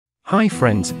Hi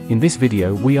friends, in this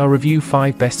video we are review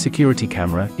 5 best security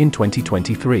camera in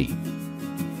 2023.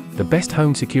 The best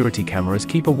home security cameras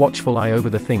keep a watchful eye over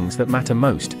the things that matter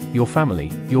most, your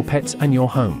family, your pets and your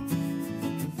home.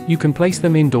 You can place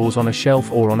them indoors on a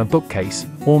shelf or on a bookcase,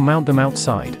 or mount them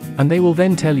outside, and they will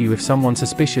then tell you if someone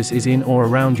suspicious is in or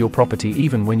around your property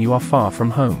even when you are far from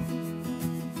home.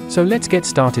 So let's get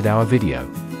started our video.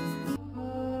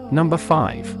 Number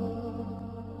 5.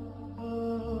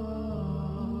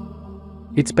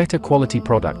 It's better quality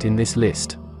product in this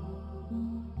list.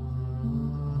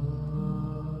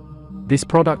 This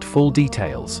product full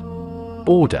details.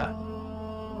 Order.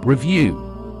 Review.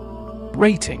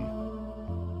 Rating.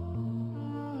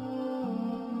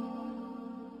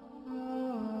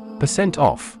 Percent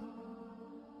off.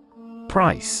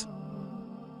 Price.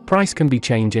 Price can be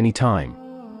changed anytime.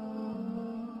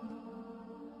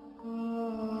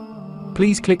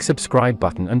 Please click subscribe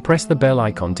button and press the bell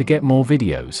icon to get more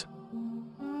videos.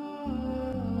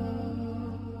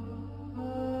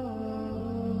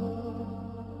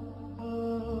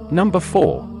 Number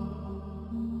 4.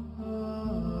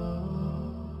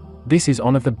 This is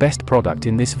one of the best product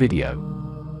in this video.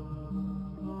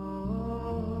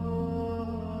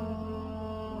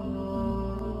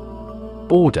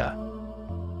 Order.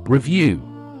 Review.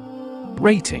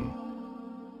 Rating.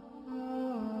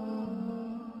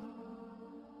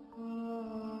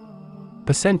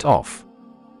 Percent off.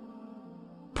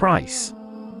 Price.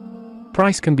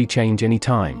 Price can be changed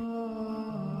anytime.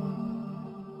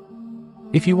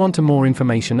 If you want more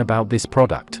information about this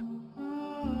product,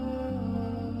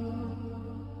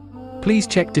 please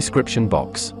check description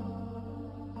box.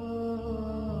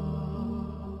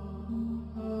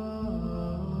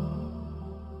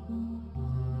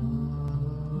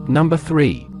 Number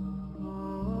 3.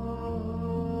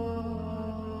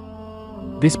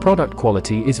 This product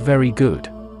quality is very good.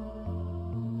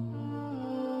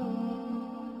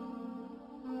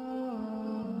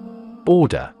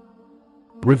 Order.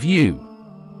 Review.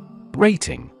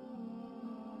 Rating.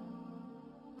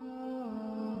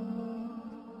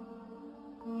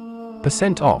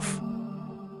 Percent off.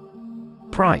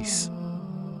 Price.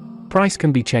 Price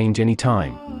can be changed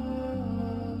anytime.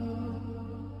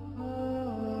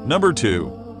 Number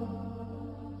 2.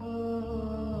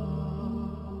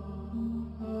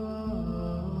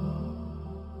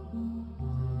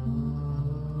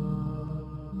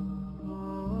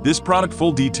 This product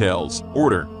full details.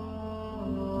 Order.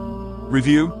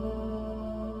 Review.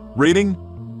 Rating.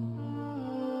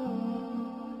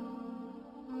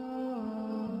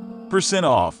 Percent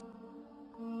off.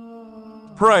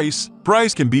 Price.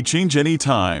 Price can be changed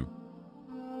anytime.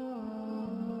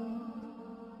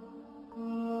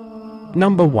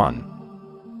 Number 1.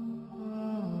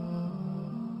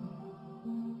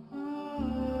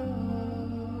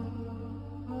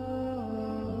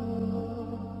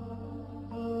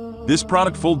 This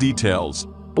product full details.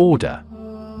 Order.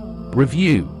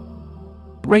 Review.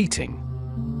 Rating.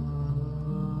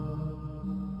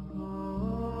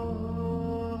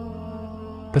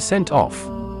 Percent off.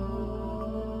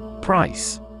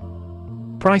 Price.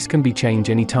 Price can be changed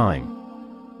anytime.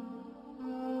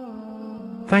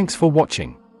 Thanks for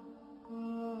watching.